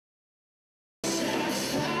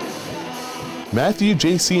Matthew,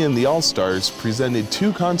 JC, and the All-Stars presented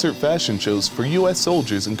 2 concert fashion shows for U.S.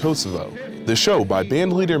 soldiers in Kosovo. The show by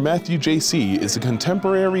bandleader Matthew, JC is a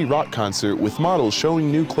contemporary rock concert with models showing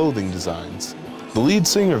new clothing designs. The lead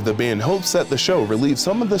singer of the band hopes that the show relieves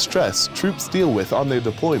some of the stress troops deal with on their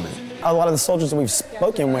deployment. A lot of the soldiers that we've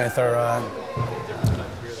spoken with are,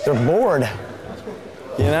 they're bored,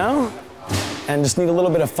 you know? And just need a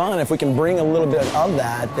little bit of fun. If we can bring a little bit of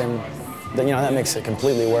that, then you know, that makes it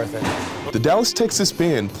completely worth it. The Dallas, Texas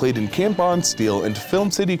band played in Camp Bondsteel and Film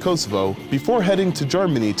City, Kosovo, before heading to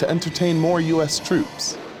Germany to entertain more U.S.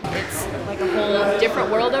 troops. It's like a whole different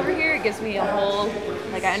world over here. It gives me a whole,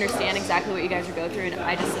 like, I understand exactly what you guys are going through, and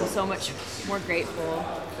I just am so much more grateful,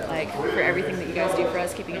 like, for everything that you guys do for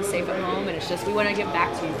us, keeping us safe at home, and it's just, we want to give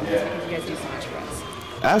back to you because you guys do so much for us.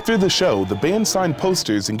 After the show, the band signed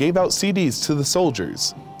posters and gave out CDs to the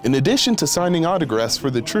soldiers. In addition to signing autographs for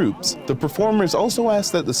the troops, the performers also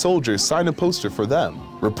asked that the soldiers sign a poster for them.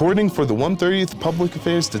 Reporting for the 130th Public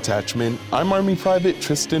Affairs Detachment, I'm Army Private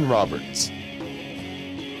Tristan Roberts.